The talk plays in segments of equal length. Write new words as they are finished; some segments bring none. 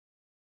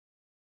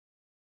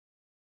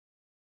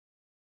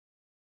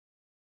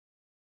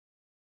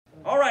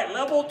All right,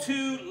 level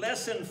 2,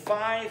 lesson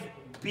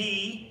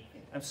 5B.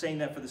 I'm saying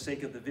that for the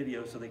sake of the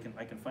video so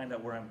I can find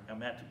out where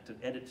I'm at to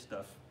edit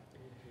stuff.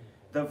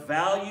 The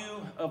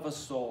value of a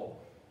soul.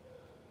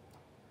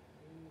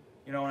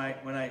 You know,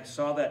 when I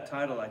saw that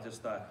title, I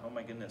just thought, oh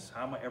my goodness,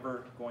 how am I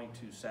ever going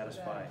to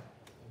satisfy?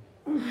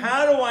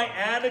 How do I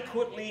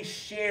adequately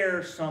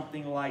share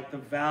something like the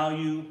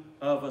value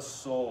of a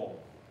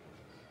soul?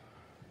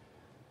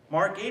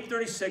 Mark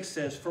 8:36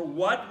 says, "For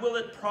what will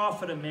it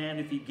profit a man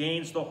if he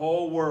gains the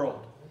whole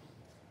world?"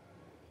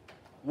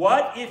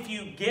 What if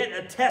you get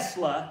a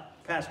Tesla,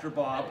 Pastor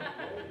Bob?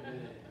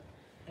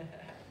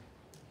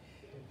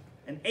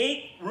 An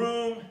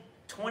 8-room,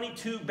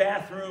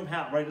 22-bathroom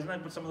house, right? Isn't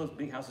that what some of those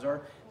big houses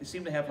are? They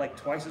seem to have like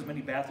twice as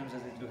many bathrooms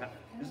as they do houses.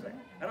 Isn't it?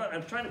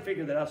 I'm trying to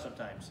figure that out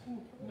sometimes.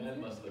 Man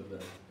must live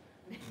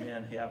there.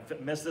 Man, yeah,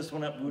 mess this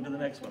one up, move to the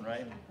next one,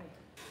 right?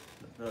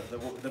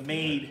 The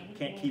maid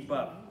can't keep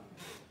up.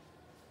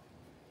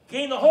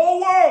 Gain the whole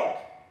world.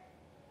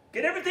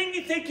 Get everything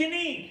you think you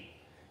need.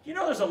 You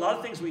know, there's a lot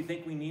of things we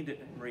think we need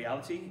in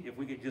reality. If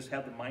we could just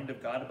have the mind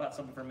of God about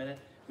something for a minute,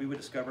 we would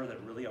discover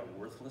that really are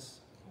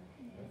worthless.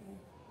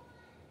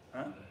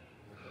 Huh?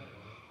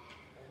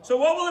 So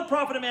what will it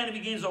profit a man if he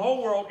gains the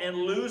whole world and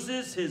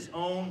loses his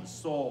own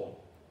soul?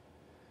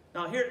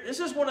 Now here, this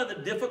is one of the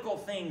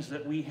difficult things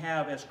that we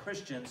have as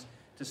Christians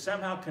to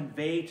somehow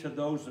convey to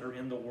those that are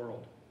in the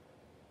world.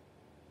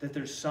 That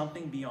there's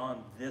something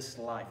beyond this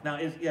life. Now,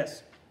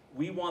 yes,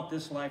 we want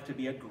this life to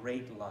be a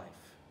great life.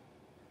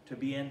 To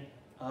be an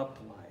up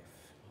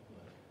life.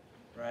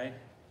 Right?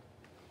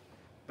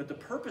 But the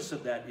purpose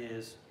of that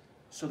is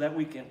so that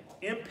we can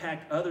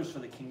impact others for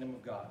the kingdom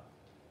of God.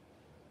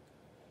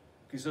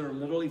 Because there are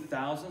literally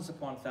thousands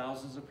upon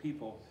thousands of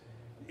people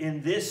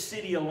in this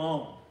city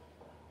alone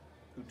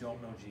who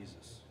don't know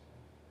Jesus.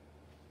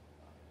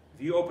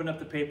 If you open up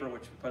the paper,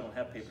 which we probably don't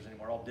have papers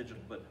anymore, all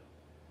digital, but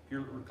if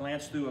you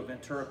glance through a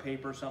Ventura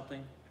paper or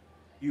something,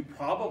 you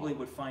probably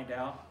would find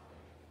out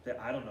that,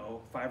 I don't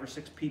know, 5 or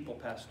 6 people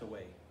passed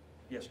away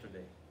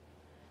yesterday.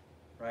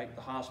 Right?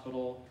 The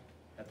hospital,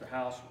 at their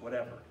house,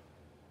 whatever.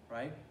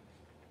 Right?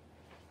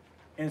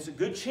 And it's a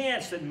good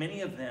chance that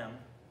many of them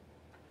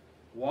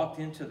walked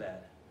into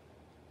that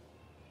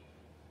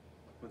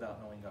without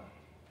knowing God.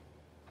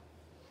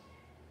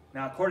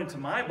 Now, according to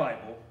my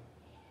Bible,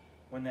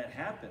 when that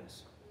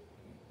happens,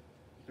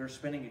 they're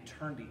spending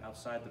eternity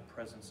outside the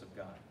presence of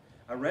God.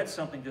 I read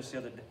something just the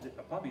other day,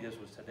 probably this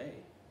was today.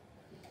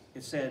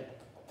 It said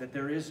that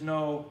there is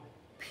no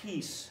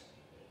peace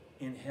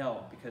in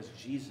hell because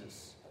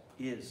Jesus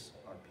is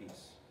our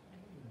peace.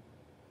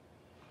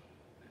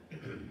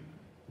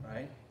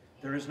 Right?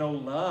 There is no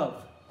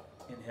love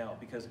in hell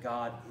because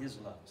God is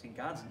love. See,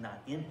 God's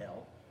not in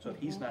hell, so if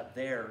he's not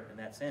there in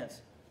that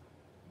sense,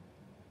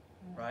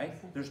 right?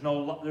 There's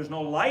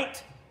no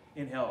light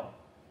in hell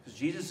because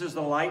Jesus is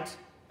the light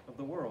of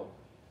the world.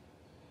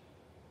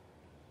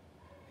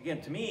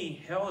 Again, to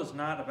me, hell is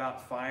not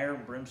about fire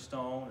and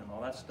brimstone and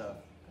all that stuff.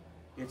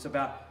 It's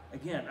about,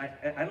 again,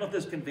 I don't know if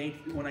this conveyed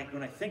when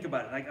I think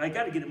about it. I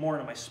got to get it more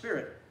into my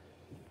spirit.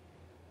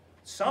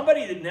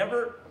 Somebody that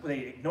they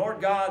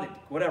ignored God,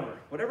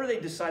 whatever they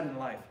decided in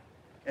life,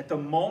 at the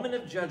moment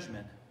of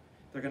judgment,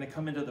 they're going to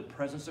come into the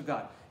presence of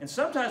God. And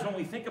sometimes when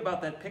we think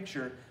about that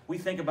picture, we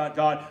think about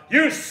God,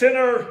 you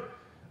sinner,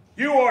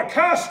 you are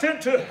cast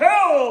into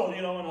hell,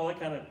 and all that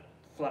kind of,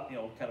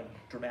 kind of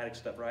dramatic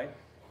stuff, right?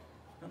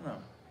 No.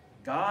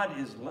 God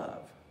is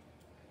love.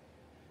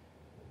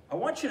 I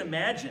want you to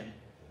imagine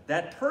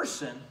that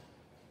person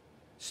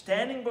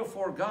standing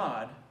before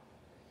God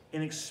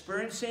and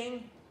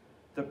experiencing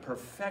the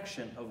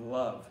perfection of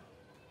love.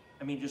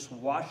 I mean, just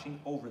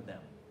washing over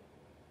them.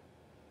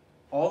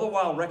 All the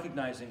while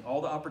recognizing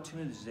all the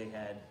opportunities they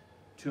had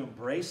to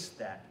embrace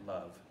that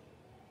love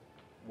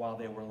while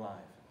they were alive.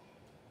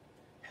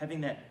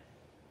 Having that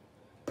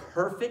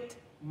perfect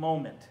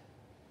moment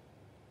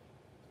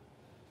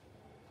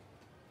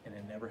and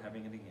then never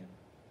having it again.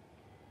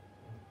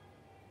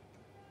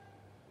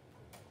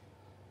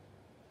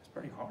 It's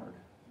pretty hard.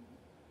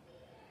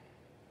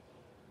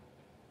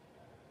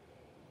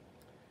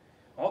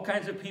 All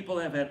kinds of people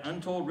have had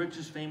untold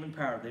riches, fame, and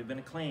power. They've been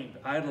acclaimed,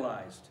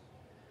 idolized,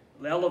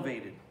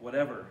 elevated,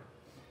 whatever.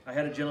 I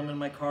had a gentleman in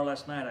my car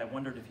last night. I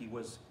wondered if he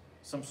was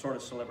some sort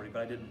of celebrity,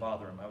 but I didn't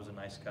bother him. I was a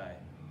nice guy.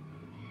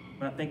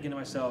 But I'm thinking to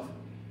myself,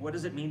 what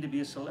does it mean to be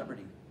a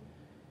celebrity?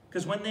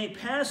 Because when they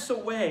pass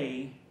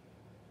away,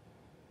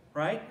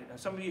 right?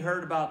 Some of you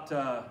heard about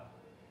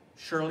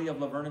Shirley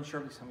of Laverne and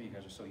Shirley. Some of you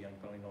guys are so young, you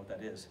don't even know what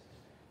that is.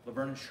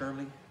 Laverne and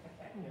Shirley.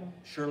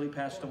 Shirley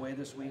passed away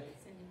this week.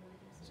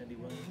 Cindy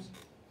Williams.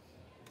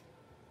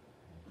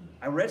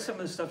 I read some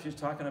of the stuff she was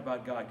talking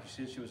about God because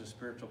she said she was a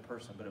spiritual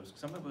person, but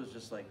some of it was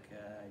just like,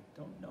 I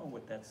don't know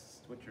what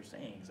you're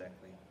saying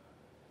exactly.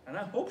 And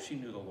I hope she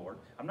knew the Lord.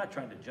 I'm not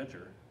trying to judge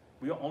her.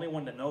 The only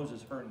one that knows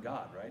is her and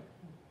God, right?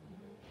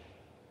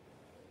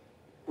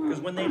 Because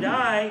when they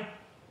die,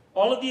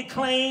 all of the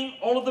acclaim,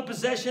 all of the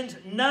possessions,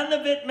 none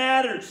of it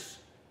matters.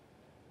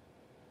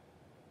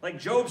 Like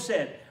Job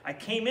said, I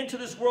came into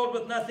this world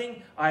with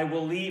nothing, I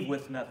will leave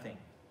with nothing.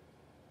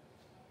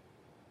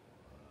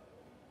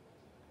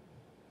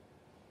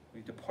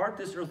 We depart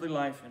this earthly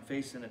life and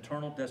face an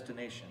eternal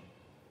destination.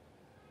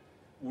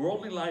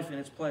 Worldly life and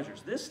its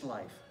pleasures. This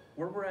life,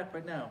 where we're at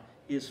right now,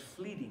 is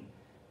fleeting,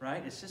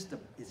 right? It's just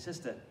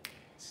a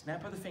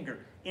snap of the finger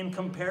in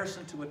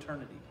comparison to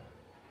eternity.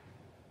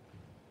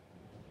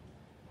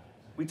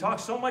 We talk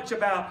so much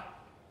about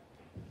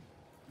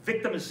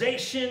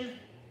victimization,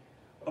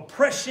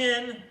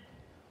 oppression,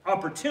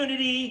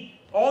 opportunity,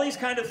 all these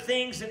kind of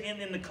things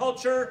in the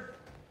culture.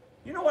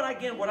 You know what,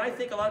 again, what I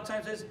think a lot of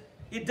times is,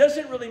 it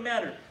doesn't really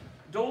matter.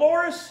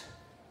 Dolores,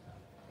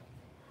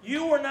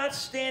 you were not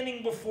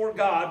standing before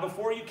God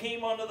before you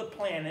came onto the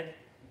planet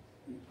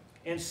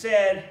and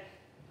said,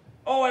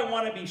 oh, I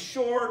want to be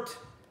short.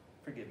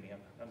 Forgive me.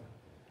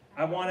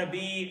 I want to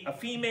be a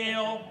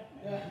female.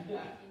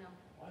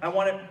 I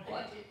want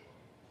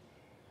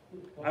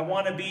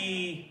to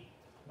be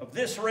of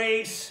this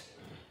race,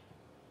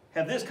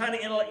 have this kind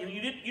of intellect.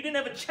 You didn't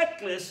have a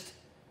checklist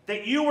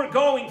that you were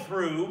going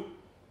through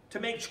to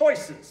make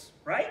choices,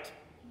 right?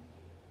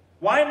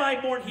 Why am I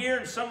born here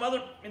and some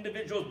other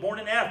individual is born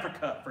in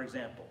Africa, for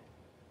example?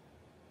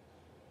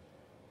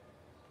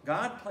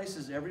 God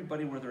places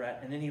everybody where they're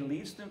at, and then He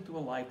leads them through a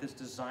life that's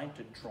designed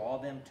to draw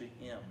them to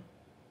Him.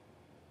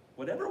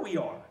 Whatever we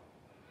are.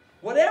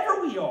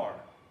 Whatever we are.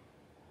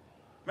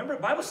 Remember,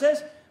 the Bible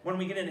says when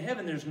we get into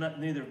heaven, there's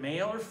neither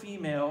male or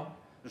female.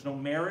 There's no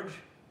marriage.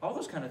 All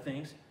those kind of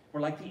things. We're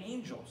like the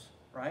angels,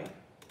 right?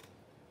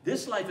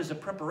 This life is a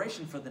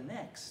preparation for the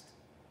next.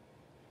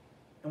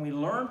 And we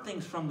learn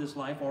things from this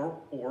life,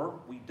 or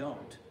we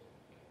don't,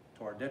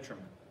 to our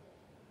detriment.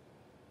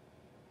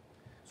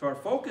 So our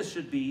focus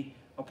should be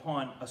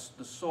upon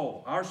the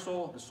soul, our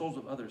soul, the souls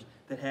of others,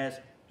 that has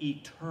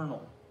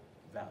eternal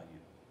value.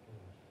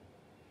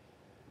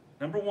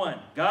 Number one,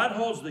 God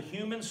holds the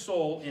human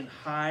soul in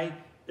high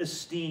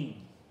esteem.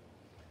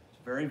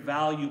 It's very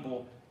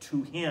valuable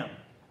to Him.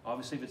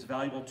 Obviously, if it's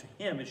valuable to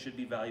Him, it should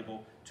be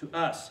valuable to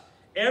us.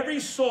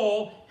 Every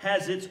soul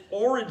has its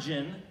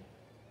origin,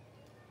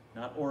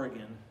 not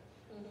Oregon,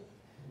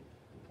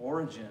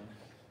 origin,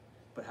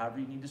 but however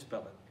you need to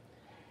spell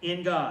it,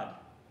 in God.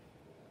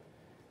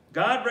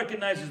 God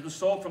recognizes the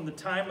soul from the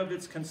time of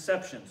its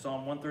conception,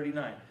 Psalm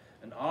 139,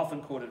 an often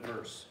quoted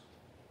verse.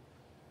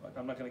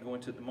 I'm not going to go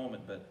into it at the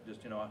moment, but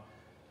just, you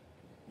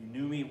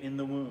knew me in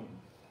the womb.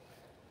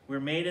 We're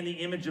made in the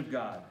image of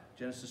God,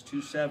 Genesis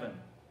 2:7.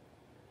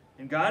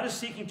 And God is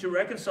seeking to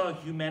reconcile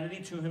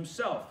humanity to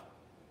Himself.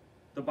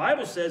 The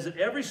Bible says that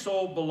every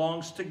soul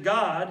belongs to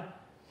God.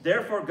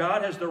 Therefore,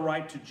 God has the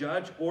right to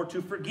judge or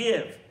to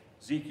forgive.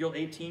 Ezekiel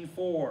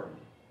 18:4.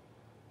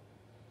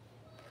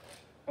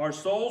 Our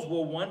souls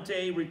will one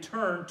day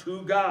return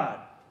to God.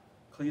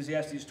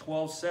 Ecclesiastes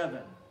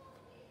 12:7.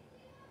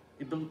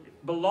 It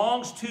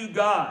belongs to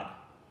God.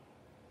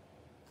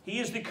 He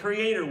is the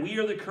creator. We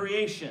are the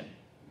creation.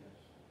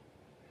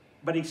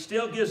 But He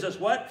still gives us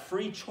what?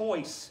 Free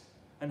choice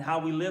on how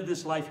we live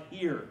this life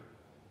here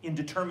in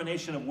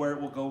determination of where it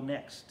will go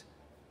next.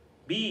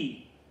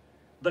 B,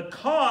 the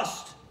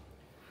cost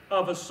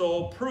of a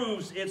soul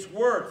proves its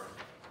worth.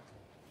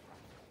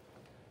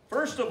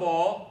 First of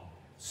all,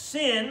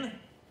 sin,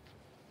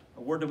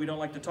 a word that we don't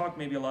like to talk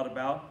maybe a lot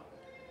about,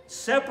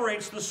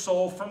 separates the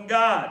soul from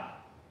God.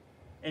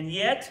 And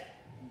yet,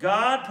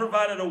 God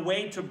provided a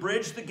way to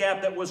bridge the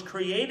gap that was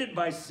created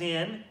by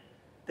sin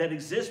that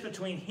exists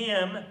between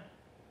Him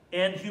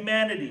and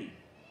humanity.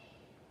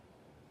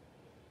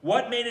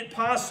 What made it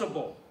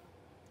possible?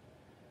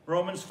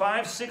 Romans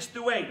 5:6-8.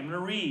 I'm going to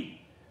read.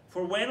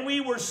 For when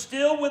we were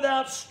still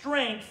without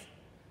strength,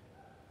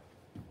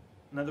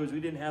 in other words,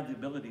 we didn't have the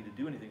ability to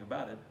do anything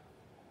about it,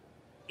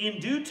 in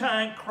due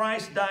time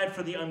Christ died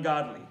for the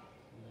ungodly.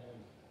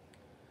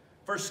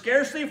 For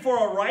scarcely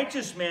for a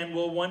righteous man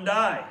will one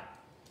die.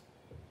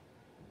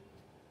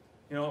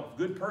 A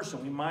good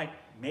person, we might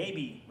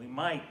be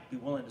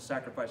willing to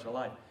sacrifice our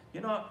life.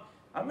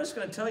 I'm just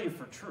going to tell you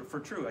for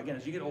true. Again,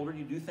 as you get older,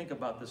 you do think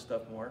about this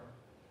stuff more.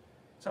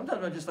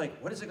 Sometimes I'm just like,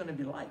 what is it going to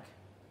be like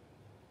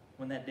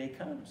when that day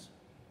comes?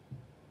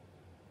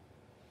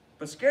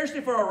 But scarcely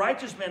for a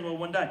righteous man will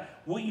one die.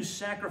 Will you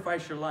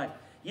sacrifice your life?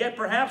 Yet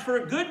perhaps for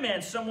a good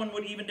man, someone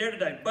would even dare to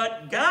die.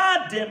 But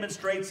God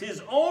demonstrates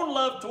His own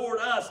love toward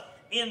us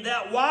in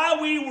that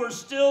while we were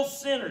still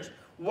sinners,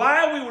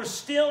 while we were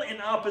still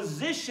in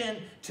opposition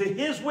to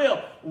His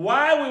will,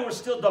 while we were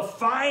still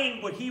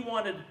defying what He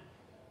wanted,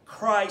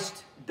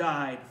 Christ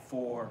died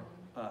for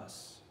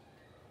us.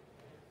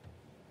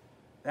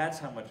 That's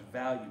how much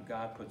value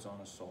God puts on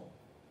a soul.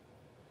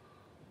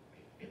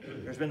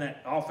 There's been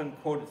that often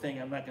quoted thing,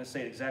 I'm not going to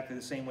say it exactly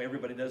the same way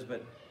everybody does,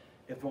 but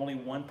if only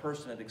one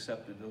person had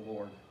accepted the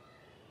Lord,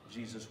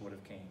 Jesus would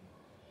have came.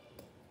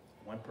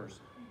 One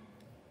person.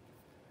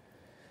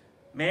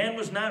 Man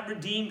was not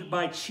redeemed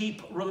by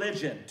cheap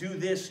religion. Do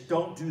this,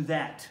 don't do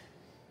that.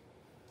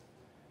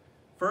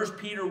 1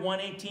 Peter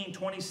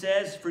 1:18-20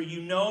 says, for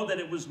you know that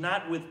it was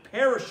not with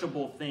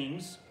perishable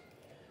things,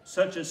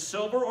 such as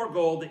silver or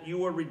gold, that you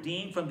were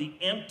redeemed from the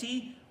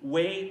empty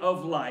way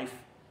of life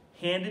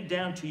handed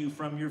down to you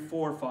from your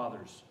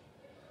forefathers,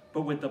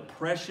 but with the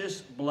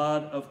precious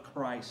blood of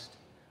Christ,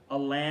 a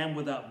lamb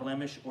without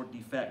blemish or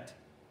defect,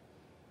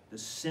 the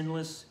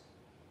sinless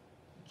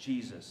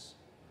Jesus.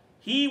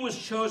 He was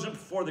chosen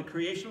before the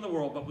creation of the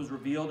world, but was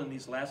revealed in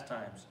these last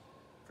times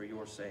for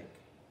your sake.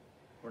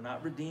 We're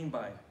not redeemed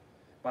by it.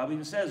 The Bible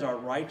even says our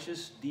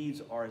righteous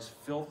deeds are as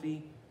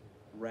filthy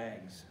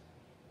rags.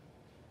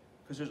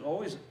 Because there's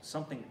always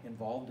something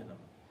involved in them,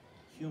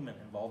 human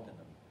involved in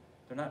them.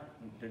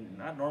 They're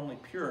not normally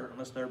pure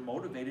unless they're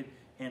motivated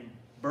and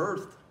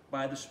birthed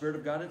by the Spirit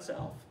of God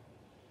itself.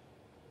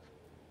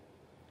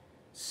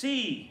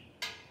 C,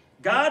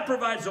 God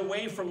provides a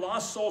way for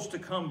lost souls to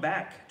come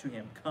back to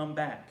him. Come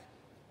back.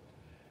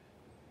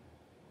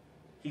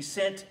 He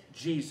sent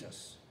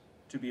Jesus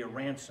to be a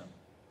ransom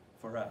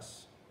for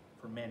us,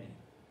 for many.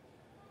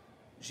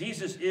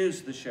 Jesus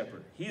is the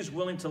shepherd. He is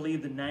willing to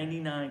leave the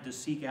 99 to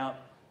seek out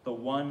the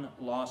one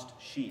lost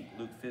sheep,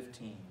 Luke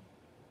 15.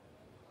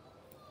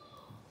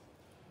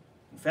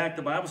 In fact,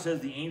 the Bible says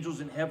the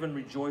angels in heaven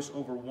rejoice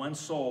over one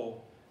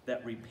soul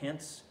that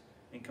repents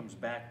and comes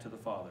back to the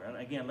Father. And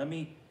again,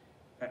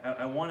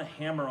 I want to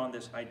hammer on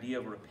this idea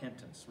of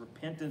repentance.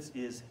 Repentance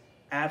is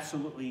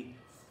absolutely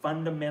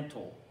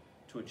fundamental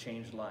to a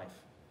changed life.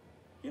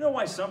 You know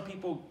why some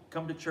people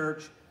come to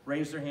church,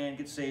 raise their hand,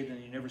 get saved,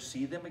 and you never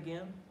see them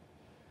again?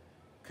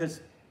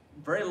 Because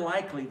very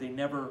likely they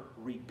never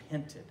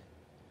repented.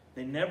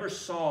 They never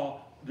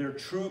saw their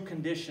true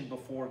condition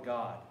before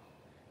God.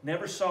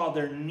 Never saw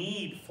their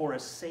need for a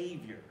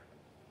Savior.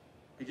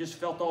 They just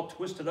felt all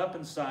twisted up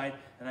inside,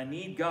 and I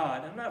need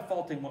God. I'm not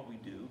faulting what we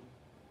do.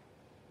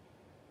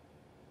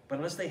 But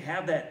unless they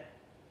have that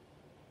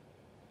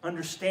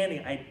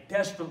understanding, I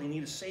desperately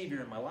need a Savior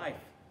in my life,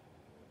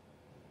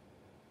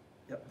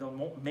 they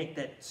won't make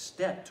that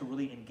step to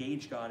really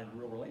engage God in a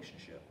real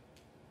relationship.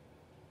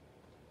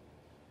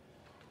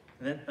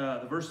 And then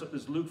the verse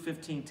is Luke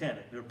 15:10.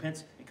 It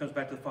repents, it comes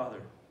back to the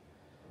Father.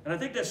 And I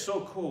think that's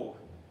so cool.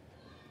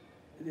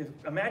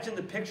 Imagine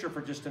the picture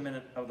for just a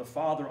minute of the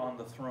Father on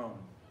the throne.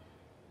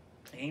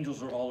 The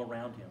angels are all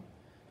around him.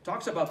 It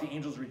talks about the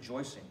angels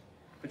rejoicing.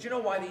 But you know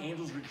why the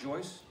angels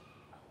rejoice?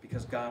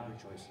 Because God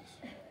rejoices.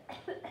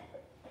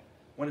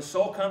 When a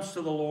soul comes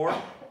to the Lord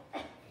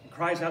and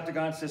cries out to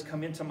God and says,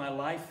 come into my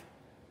life,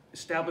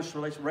 establish a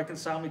relationship,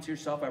 reconcile me to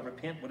yourself, I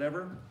repent,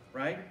 whatever,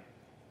 right?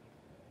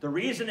 The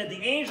reason that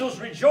the angels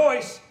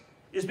rejoice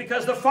is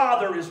because the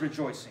Father is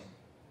rejoicing.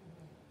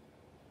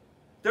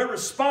 They're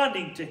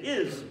responding to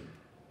his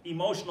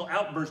emotional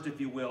outburst,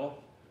 if you will,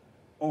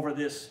 over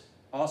this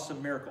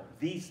awesome miracle.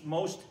 The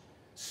most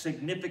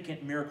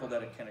significant miracle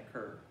that it can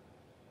occur.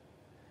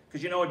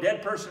 Because you know, a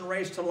dead person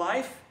raised to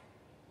life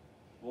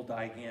will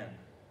die again.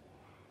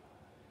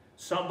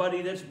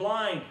 Somebody that's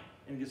blind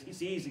and he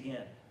sees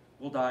again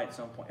will die at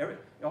some point.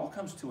 It all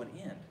comes to an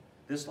end.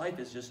 This life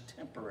is just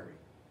temporary.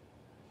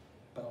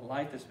 But a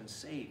life that's been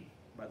saved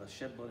by the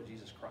shed blood of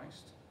Jesus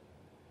Christ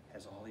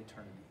has all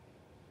eternity.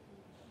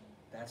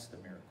 That's the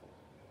miracle.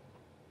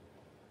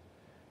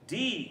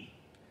 D,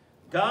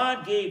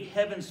 God gave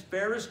heaven's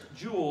fairest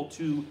jewel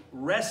to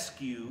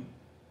rescue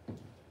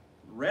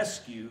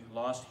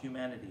lost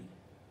humanity.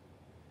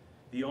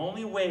 The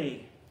only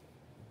way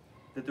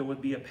that there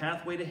would be a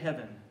pathway to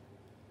heaven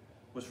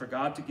was for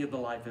God to give the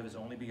life of his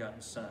only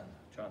begotten Son,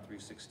 John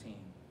 3:16.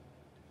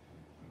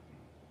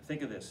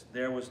 Think of this.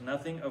 There was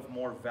nothing of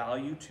more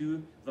value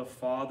to the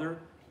Father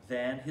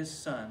than his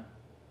Son,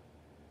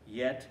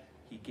 yet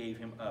he gave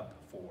him up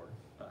for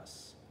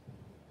us.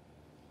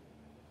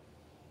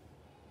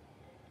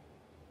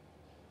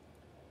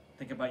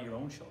 Think about your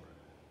own children.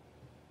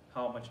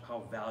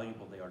 How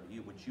valuable they are to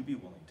you. Would you be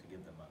willing to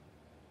give them up?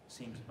 It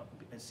seems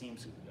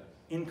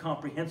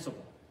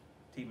incomprehensible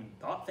to even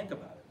think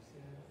about it.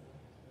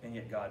 And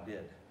yet God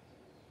did.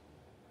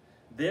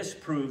 This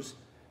proves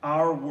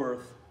our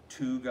worth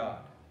to God.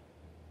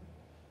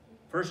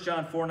 1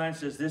 John 4:9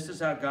 says, this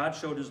is how God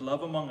showed his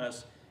love among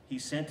us. He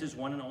sent his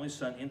one and only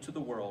Son into the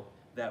world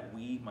that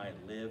we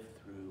might live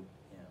through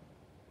him.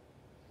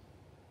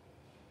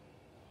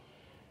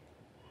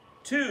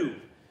 2,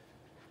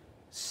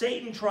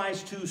 Satan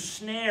tries to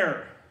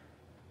snare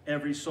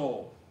every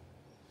soul.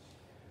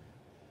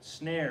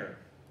 Snare.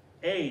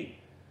 A,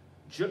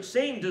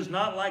 Satan does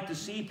not like to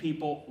see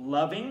people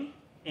loving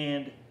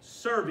and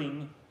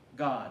serving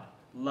God.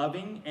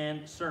 Loving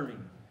and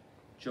serving.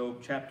 Job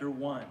chapter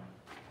 1.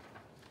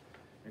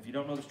 If you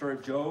don't know the story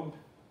of Job,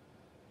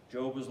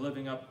 Job was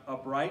living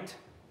upright.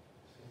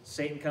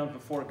 Satan comes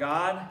before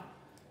God.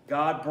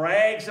 God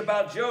brags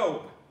about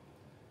Job.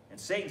 And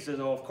Satan says,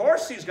 oh, of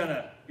course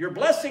you're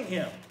blessing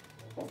him.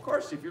 Well, of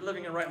course, if you're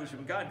living in right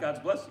relationship with God, God's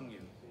blessing you.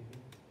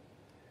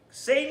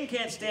 Satan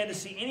can't stand to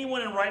see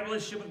anyone in right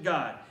relationship with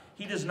God.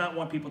 He does not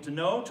want people to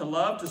know, to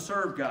love, to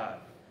serve God.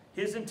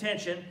 His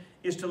intention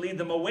is to lead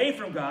them away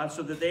from God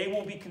so that they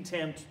will be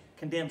condemned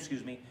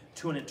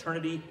to an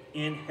eternity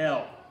in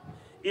hell.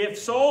 If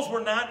souls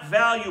were not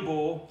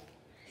valuable,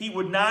 he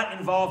would not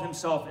involve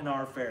himself in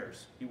our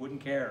affairs. He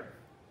wouldn't care.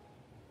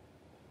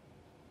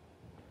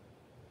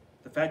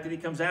 The fact that he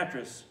comes after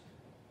us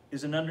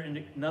is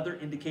another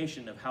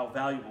indication of how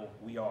valuable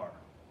we are.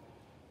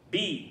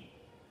 B,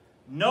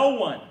 no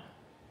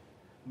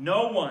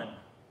one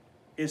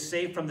is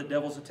safe from the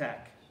devil's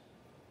attack.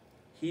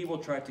 He will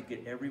try to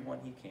get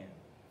everyone he can.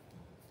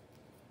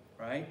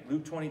 Right?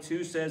 Luke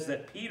 22 says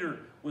that Peter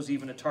was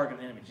even a target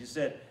of enemies. He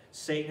said,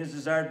 Satan has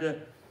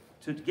desired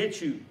to get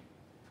you,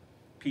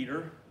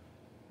 Peter.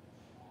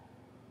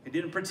 It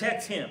didn't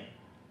protect him.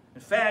 In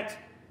fact,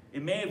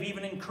 it may have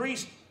even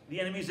increased the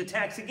enemy's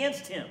attacks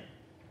against him.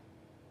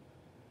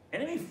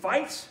 Enemy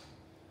fights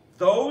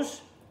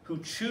those who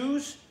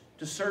choose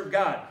to serve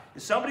God.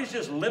 If somebody's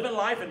just living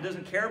life and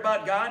doesn't care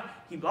about God,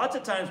 he lots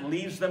of times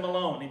leaves them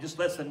alone. He just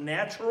lets the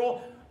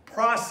natural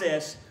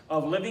process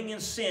of living in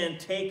sin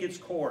take its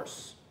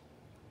course.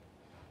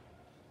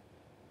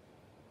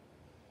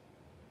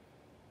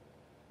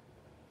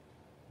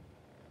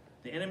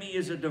 The enemy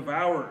is a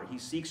devourer. He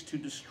seeks to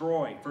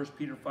destroy. 1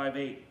 Peter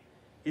 5:8.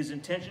 His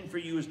intention for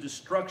you is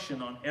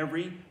destruction on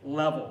every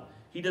level.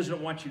 He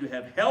doesn't want you to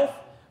have health,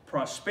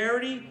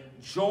 prosperity,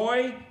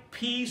 joy,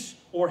 peace,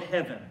 or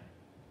heaven.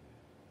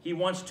 He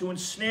wants to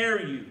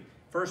ensnare you.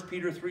 1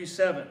 Peter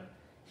 3:7.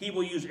 He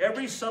will use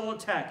every subtle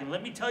attack. And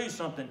let me tell you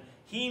something.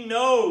 He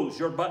knows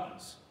your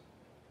buttons.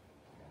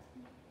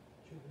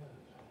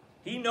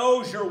 He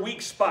knows your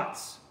weak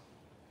spots.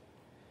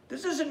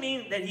 This doesn't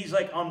mean that he's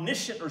like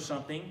omniscient or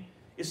something.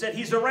 It's that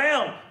he's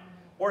around,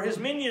 or his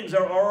minions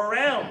are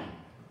around.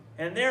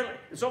 And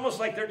it's almost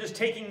like they're just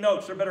taking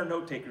notes. They're better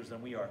note takers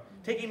than we are.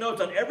 Taking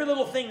notes on every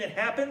little thing that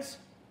happens.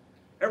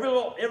 Every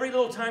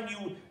little time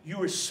you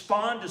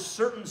respond to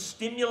certain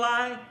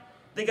stimuli,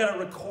 they got it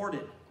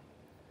recorded.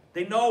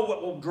 They know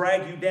what will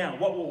drag you down,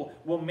 what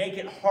will make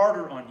it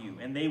harder on you.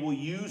 And they will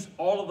use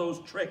all of those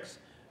tricks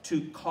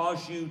to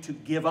cause you to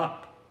give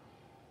up.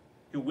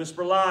 He'll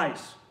whisper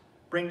lies,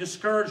 bring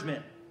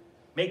discouragement,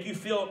 make you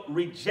feel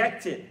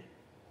rejected.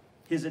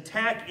 His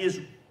attack is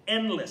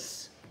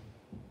endless.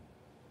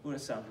 Ooh, that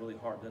sounds really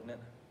hard, doesn't it?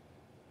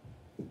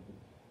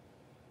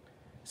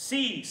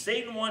 C,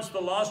 Satan wants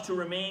the lost to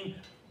remain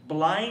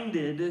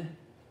blinded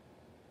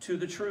to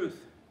the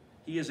truth.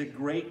 He is a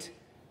great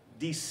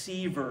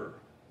deceiver.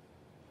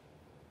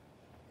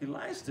 He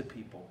lies to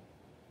people.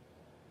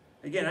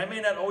 Again, I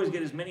may not always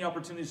get as many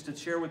opportunities to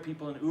share with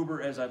people in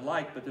Uber as I'd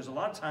like, but there's a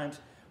lot of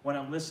times when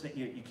I'm listening,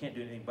 you can't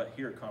do anything but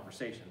hear a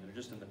conversation. They're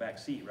just in the back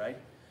seat, right?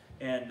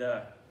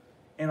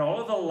 And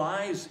all of the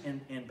lies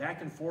and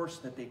back and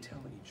forth that they tell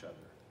each other.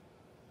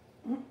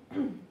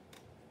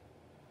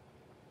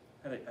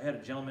 I had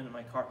a gentleman in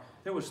my car.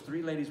 There was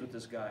 3 ladies with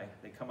this guy.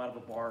 They come out of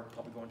a bar,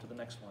 probably going to the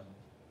next one.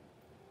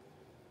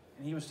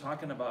 And he was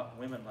talking about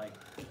women like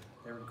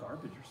they were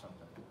garbage or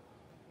something.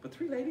 But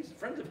 3 ladies,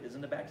 friends of his,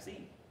 in the back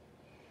seat.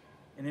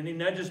 And then he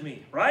nudges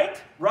me, right?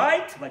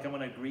 Like I'm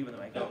going to agree with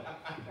him. I go,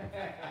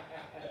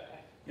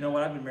 you know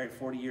what? I've been married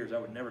 40 years. I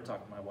would never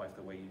talk to my wife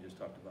the way you just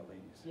talked about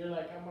ladies. You're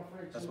like, I'm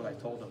afraid. That's what I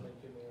told him.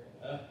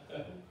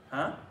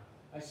 Huh?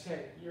 I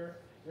said, you're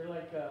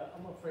like,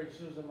 I'm afraid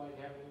Susan might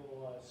have a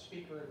little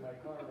speaker in my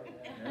car right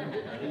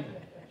now.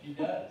 She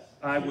does.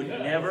 I would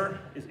never,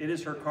 it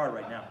is her car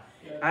right now.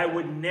 I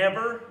would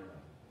never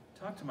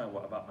talk to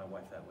about my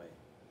wife that way.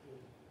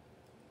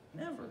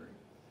 Never.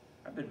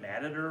 I've been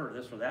mad at her or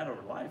this or that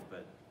over life,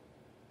 but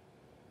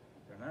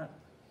they're not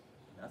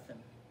nothing.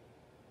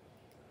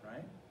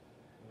 Right?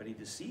 But he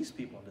deceives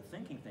people into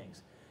thinking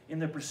things in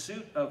the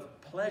pursuit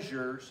of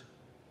pleasures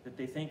that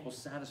they think will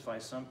satisfy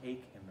some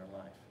ache in their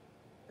life.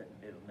 That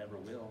it never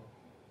will.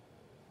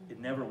 It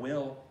never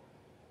will.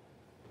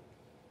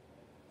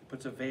 He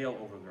puts a veil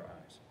over their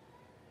eyes.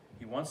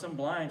 He wants them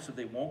blind so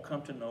they won't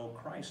come to know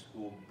Christ,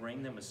 who will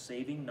bring them a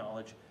saving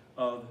knowledge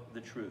of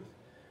the truth.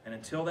 And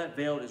until that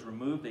veil is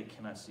removed, they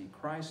cannot see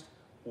Christ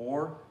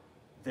or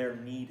their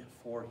need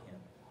for him.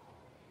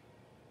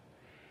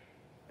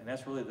 And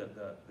that's really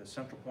the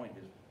central point,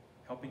 is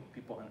helping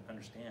people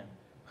understand,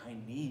 I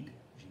need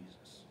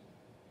Jesus.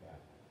 Yeah.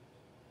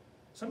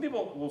 Some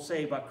people will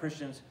say about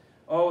Christians,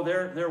 oh,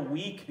 they're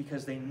weak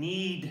because they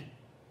need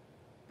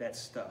that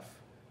stuff.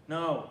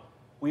 No,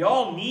 we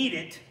all need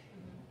it.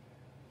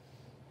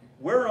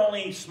 We're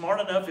only smart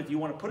enough, if you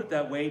want to put it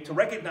that way, to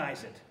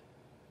recognize it.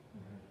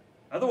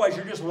 Otherwise,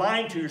 you're just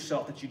lying to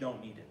yourself that you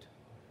don't need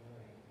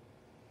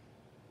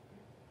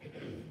it.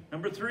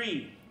 Number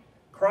 3,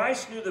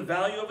 Christ knew the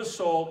value of a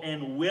soul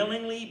and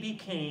willingly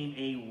became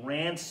a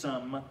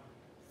ransom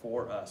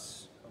for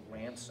us. A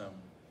ransom.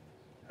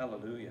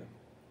 Hallelujah.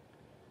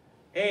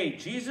 A,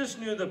 Jesus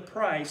knew the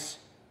price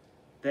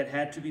that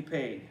had to be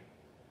paid.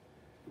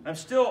 I'm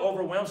still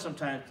overwhelmed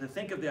sometimes to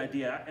think of the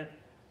idea.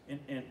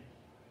 And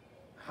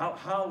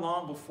how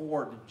long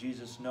before did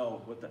Jesus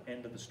know what the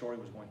end of the story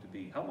was going to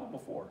be? How long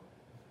before?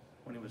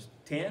 When he was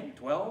 10,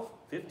 12,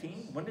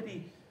 15? When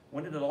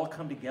did it all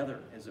come together,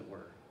 as it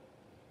were?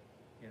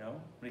 You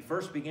know, when he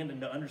first began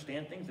to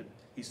understand things, that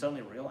he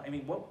suddenly realized. I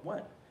mean,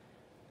 what?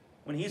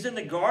 When he's in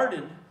the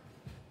garden,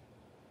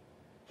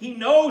 he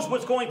knows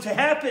what's going to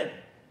happen.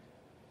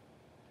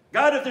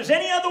 God, if there's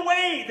any other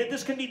way that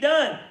this can be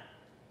done,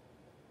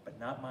 but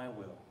not my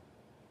will,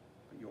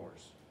 but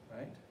yours,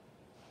 right?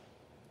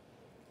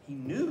 He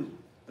knew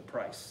the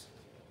price.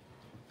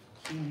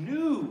 He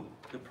knew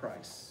the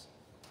price.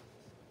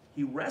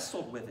 He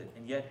wrestled with it,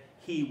 and yet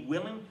he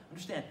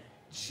understand,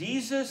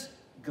 Jesus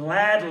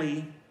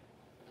gladly,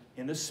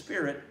 in the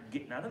spirit,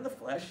 not in the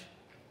flesh,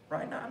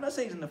 right? Now, I'm not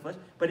saying he's in the flesh,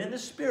 but in the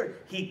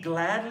spirit, he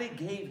gladly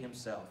gave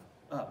himself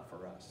up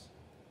for us.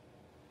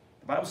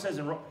 The Bible says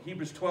in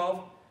Hebrews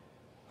 12,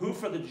 who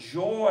for the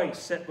joy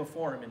set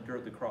before him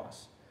endured the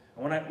cross.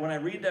 And when I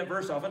read that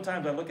verse,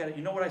 oftentimes I look at it,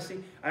 you know what I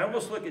see? I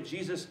almost look at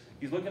Jesus,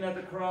 he's looking at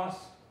the cross,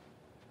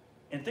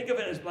 and think of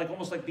it as like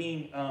almost like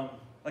being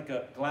like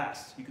a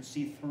glass. You can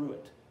see through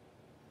it.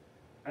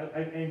 I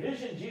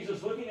envision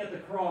Jesus looking at the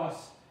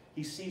cross,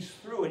 he sees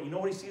through it. You know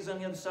what he sees on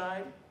the other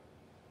side?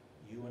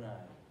 You and I.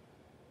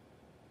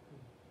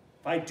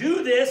 If I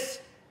do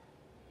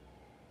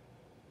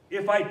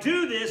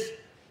this,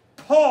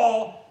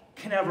 Paul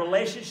can have a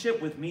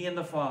relationship with me and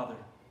the Father.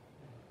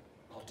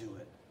 I'll do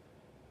it.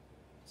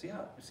 See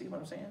what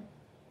I'm saying?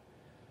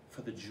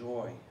 For the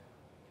joy.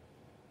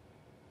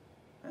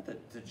 Not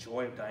the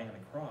joy of dying on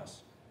the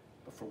cross,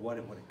 but for what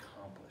it would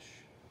accomplish.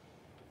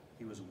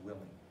 He was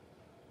willing.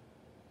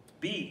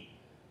 B,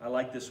 I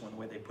like this one, the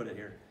way they put it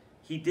here.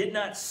 He did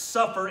not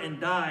suffer and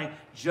die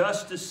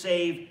just to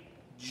save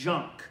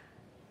junk.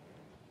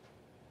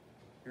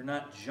 You're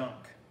not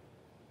junk.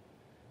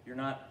 You're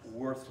not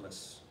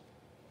worthless.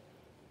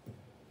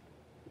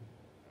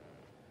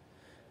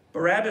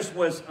 Barabbas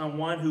was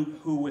one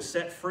who was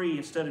set free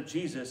instead of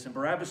Jesus, and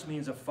Barabbas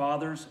means a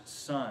father's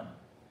son.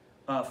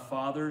 A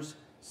father's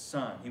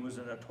son. He was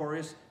a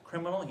notorious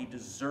criminal. He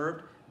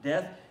deserved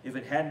death. If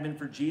it hadn't been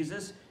for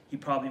Jesus, he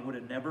probably would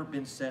have never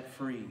been set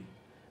free.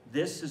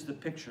 This is the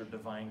picture of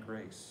divine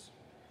grace.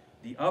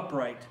 The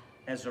upright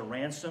as a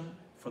ransom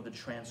for the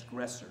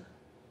transgressor.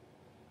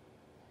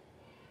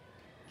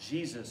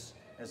 Jesus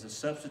as a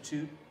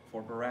substitute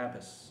for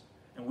Barabbas.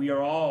 And we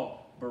are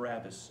all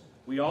Barabbas.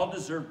 We all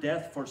deserve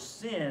death for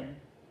sin,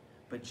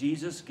 but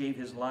Jesus gave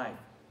his life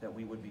that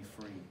we would be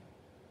free.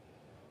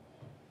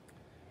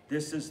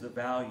 This is the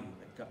value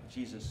that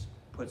Jesus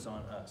puts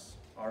on us,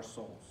 our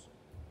souls.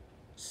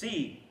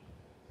 C,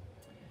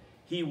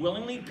 he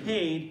willingly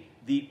paid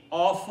the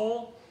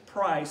awful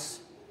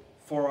price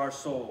for our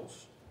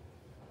souls.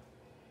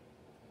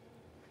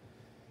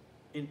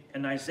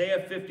 In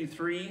Isaiah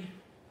 53,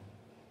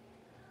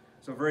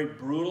 it's a very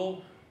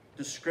brutal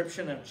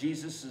description of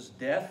Jesus'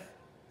 death,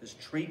 his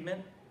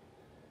treatment.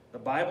 The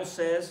Bible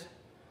says,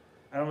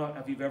 I don't know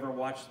if you've ever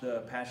watched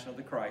The Passion of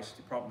the Christ.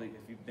 You probably,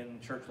 if you've been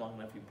in church long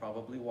enough, you've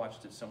probably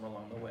watched it somewhere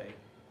along the way.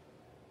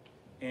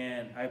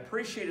 And I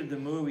appreciated the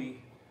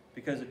movie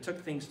because it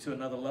took things to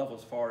another level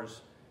as far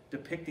as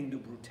depicting the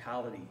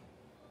brutality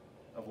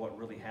of what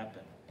really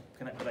happened.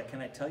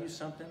 Can I tell you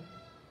something?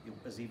 It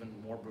was even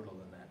more brutal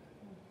than that.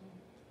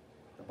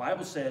 The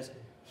Bible says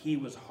he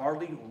was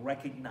hardly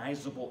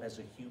recognizable as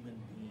a human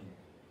being.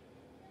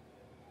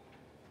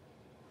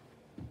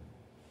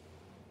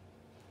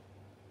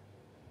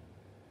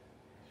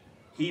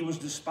 He was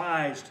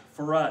despised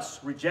for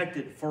us,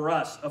 rejected for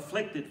us,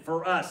 afflicted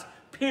for us,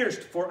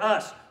 pierced for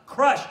us,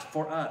 crushed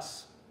for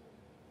us.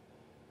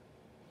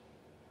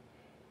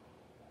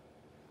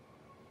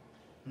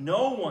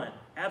 No one,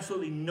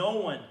 absolutely no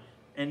one,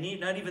 and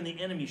not even the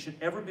enemy, should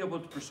ever be able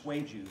to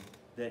persuade you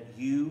that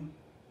you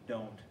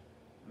don't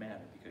matter,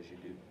 because you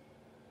do.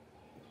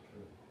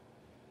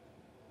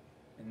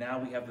 And now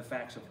we have the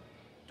facts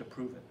to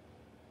prove it.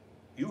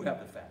 You have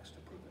the facts to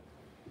prove it.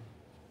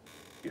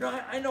 You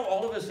know, I know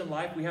all of us in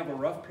life, we have a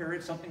rough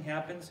period, something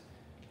happens.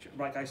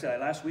 Like I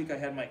said, last week I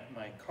had my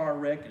car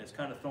wreck, and it's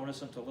kind of thrown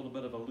us into a little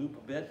bit of a loop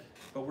a bit,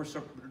 but we're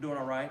doing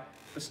all right.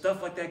 But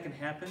stuff like that can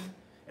happen,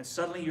 and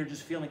suddenly you're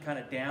just feeling kind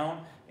of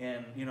down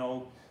and, you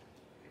know,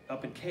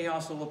 up in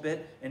chaos a little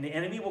bit, and the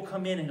enemy will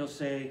come in and he'll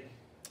say,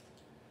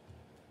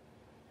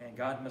 and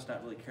God must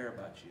not really care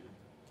about you.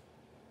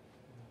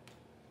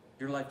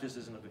 Your life just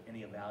isn't of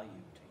any value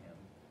to him.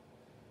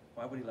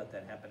 Why would he let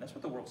that happen? That's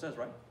what the world says,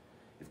 right?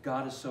 If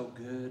God is so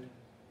good,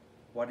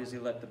 why does he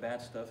let the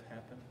bad stuff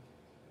happen?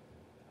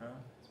 Huh?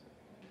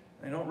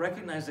 They don't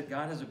recognize that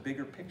God has a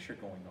bigger picture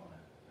going on.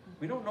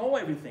 We don't know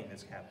everything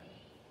that's happening.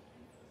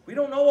 We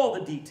don't know all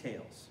the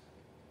details.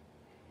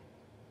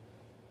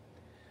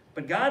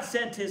 But God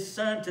sent his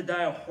son to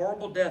die a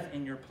horrible death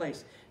in your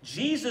place.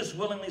 Jesus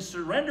willingly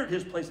surrendered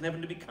his place in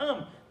heaven to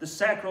become the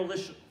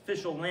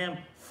sacrificial lamb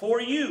for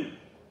you.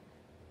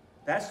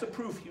 That's the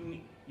proof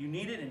you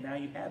need it, and now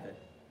you have it.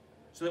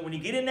 So that when you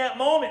get in that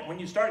moment, when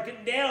you start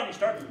getting down, you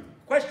start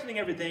questioning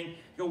everything, you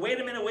go, wait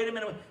a minute, wait a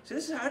minute. So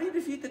this is how do you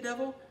defeat the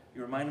devil?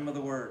 You remind him of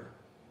the word.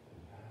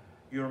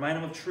 You remind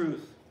him of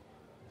truth.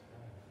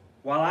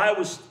 While I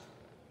was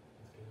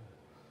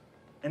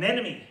an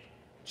enemy,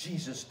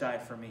 Jesus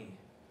died for me.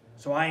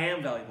 So I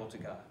am valuable to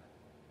God.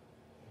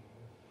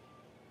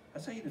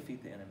 That's how you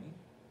defeat the enemy.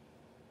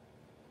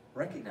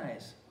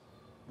 Recognize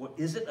what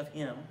is it of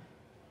him.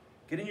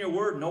 Get in your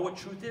word, know what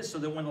truth is, so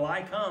that when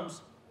lie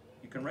comes,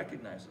 you can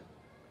recognize it.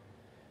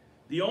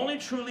 The only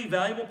truly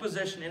valuable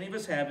possession any of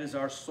us have is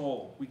our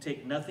soul. We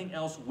take nothing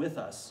else with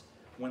us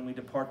when we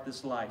depart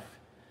this life.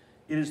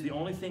 It is the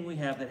only thing we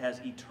have that has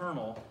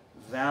eternal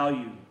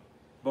value.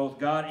 Both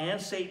God and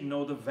Satan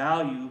know the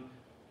value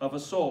of a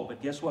soul.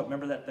 But guess what?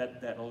 Remember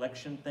that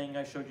election thing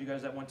I showed you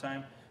guys that one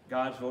time?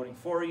 God's voting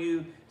for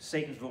you.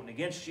 Satan's voting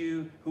against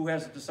you. Who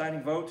has the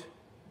deciding vote?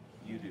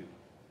 You do.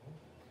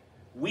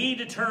 We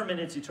determine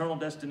its eternal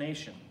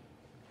destination.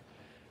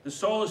 The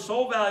soul is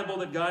so valuable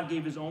that God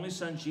gave his only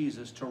son,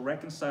 Jesus, to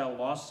reconcile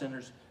lost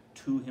sinners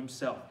to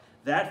himself.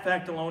 That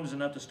fact alone is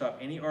enough to stop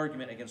any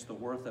argument against the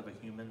worth of a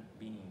human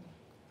being.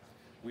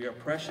 We are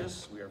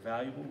precious, we are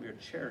valuable, we are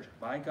cherished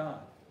by God.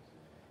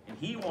 And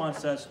he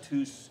wants us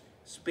to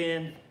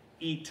spend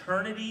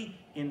eternity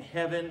in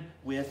heaven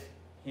with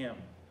him.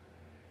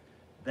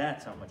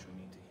 That's how much we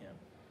mean to him.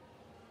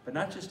 But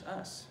not just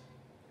us.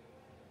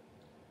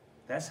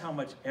 That's how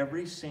much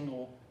every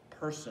single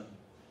person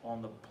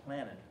on the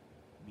planet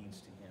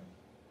means to him.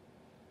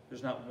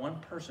 There's not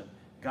one person.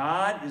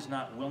 God is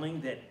not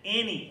willing that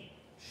any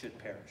should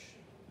perish,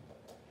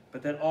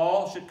 but that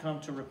all should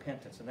come to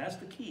repentance. And that's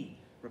the key.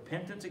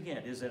 Repentance,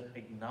 again, is an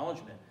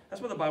acknowledgement.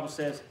 That's what the Bible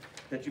says,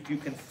 that if you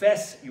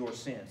confess your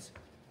sins,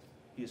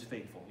 he is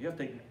faithful. You have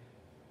to,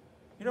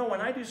 you know,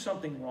 when I do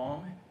something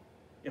wrong,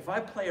 if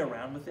I play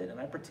around with it and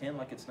I pretend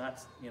like it's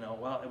not, you know,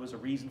 well, it was a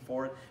reason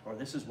for it, or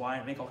this is why,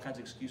 I make all kinds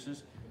of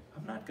excuses,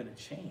 I'm not going to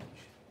change.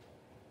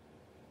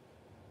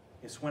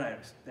 It's when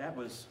that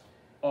was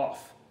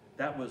off.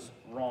 That was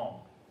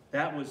wrong.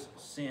 That was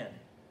sin.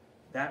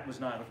 That was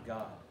not of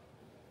God.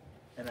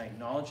 And I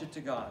acknowledge it to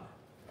God.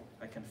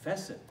 I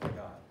confess it to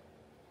God.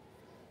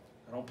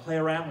 I don't play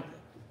around with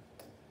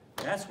it.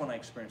 That's when I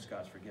experience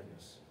God's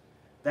forgiveness.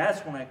 That's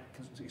when I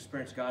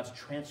experience God's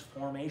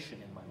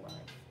transformation in my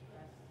life.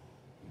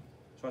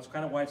 So that's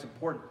kind of why it's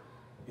important.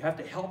 You have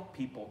to help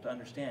people to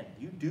understand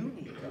you do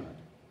need God.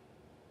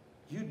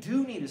 You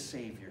do need a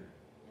Savior.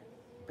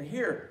 But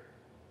here,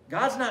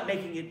 God's not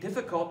making it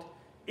difficult.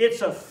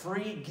 It's a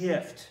free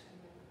gift.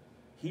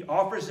 He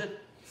offers it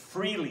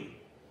freely.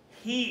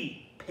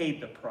 He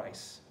paid the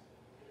price.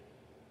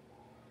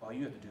 All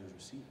you have to do is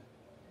receive it.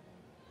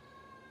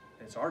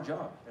 And it's our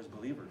job as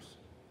believers.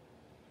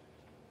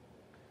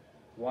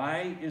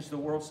 Why is the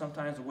world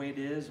sometimes the way it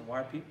is? And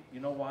why are people,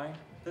 you know why?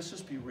 Let's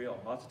just be real.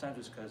 Lots of times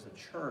it's because the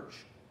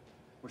church,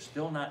 we're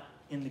still not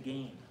in the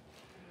game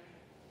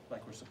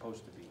like we're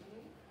supposed to be.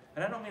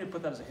 And I don't mean to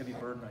put that as a heavy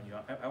burden on you.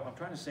 I'm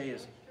trying to say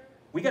is,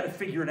 we got to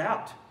figure it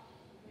out.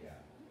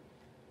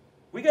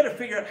 We got to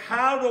figure out,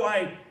 how do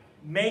I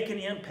make an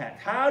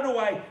impact? How do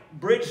I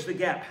bridge the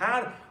gap?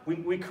 How do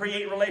we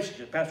create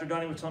relationships? Pastor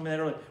Donnie was telling me that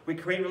earlier. We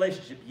create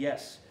relationships,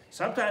 yes.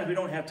 Sometimes we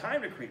don't have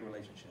time to create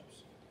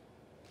relationships.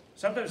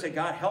 Sometimes we say,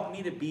 God, help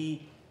me to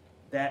be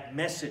that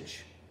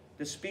message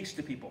that speaks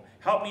to people.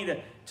 Help me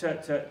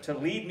to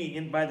lead me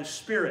in by the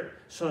Spirit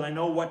so that I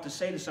know what to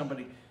say to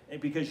somebody,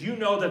 because you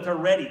know that they're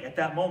ready at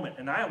that moment,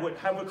 and I would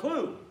have a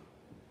clue.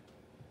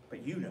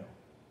 But you know.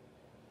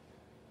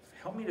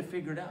 Help me to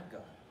figure it out,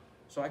 God,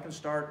 so I can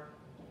start,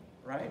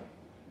 right?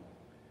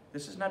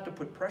 This is not to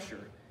put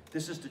pressure.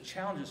 This is to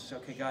challenge us to say,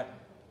 okay, God,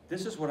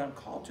 this is what I'm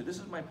called to. This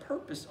is my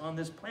purpose on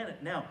this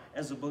planet now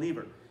as a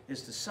believer,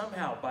 is to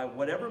somehow, by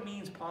whatever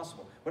means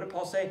possible. What did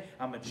Paul say?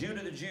 I'm a Jew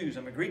to the Jews.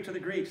 I'm a Greek to the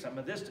Greeks. I'm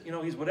a this, you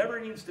know, he's whatever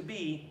it needs to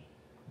be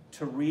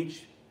to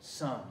reach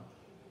some.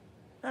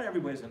 Not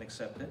everybody's going to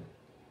accept it.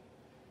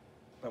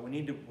 But we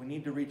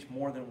need to reach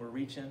more than we're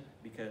reaching,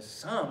 because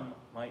some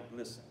might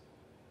listen.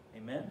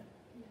 Amen?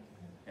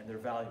 And they're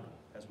valuable,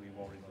 as we've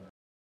already learned.